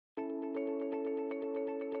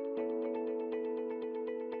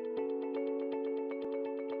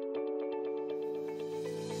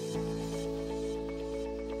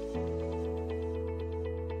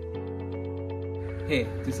Hey,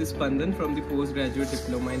 this is Spandan from the Postgraduate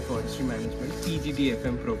Diploma in Forestry Management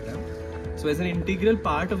PGDFM program. So as an integral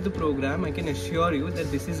part of the program, I can assure you that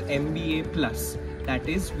this is MBA plus. That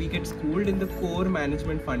is, we get schooled in the core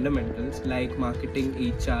management fundamentals like marketing,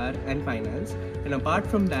 HR and finance. And apart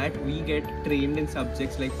from that, we get trained in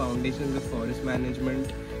subjects like foundations of forest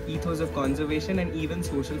management, ethos of conservation and even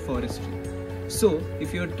social forestry. So,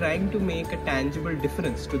 if you're trying to make a tangible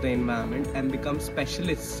difference to the environment and become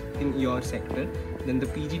specialists in your sector, then the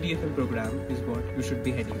PGDFM program is what you should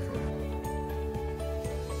be heading for.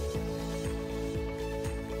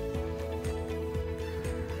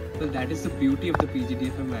 Well, that is the beauty of the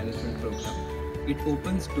PGDFM management program. It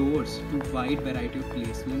opens doors to a wide variety of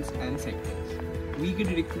placements and sectors. We get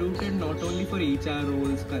recruited not only for HR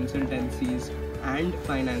roles, consultancies and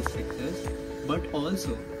finance sectors, but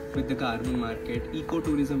also with the carbon market,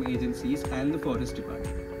 ecotourism agencies and the forest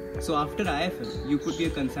department. So after IIFM, you could be a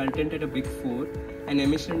consultant at a big four, an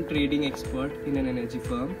emission trading expert in an energy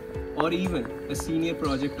firm, or even a senior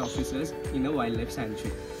project officer in a wildlife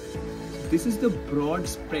sanctuary. This is the broad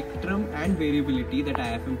spectrum and variability that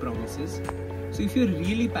IIFM promises. So if you're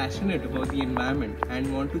really passionate about the environment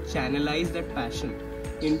and want to channelize that passion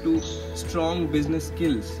into strong business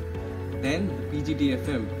skills, then the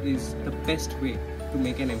PGDFM is the best way to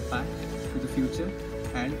make an impact to the future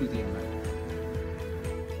and to the environment.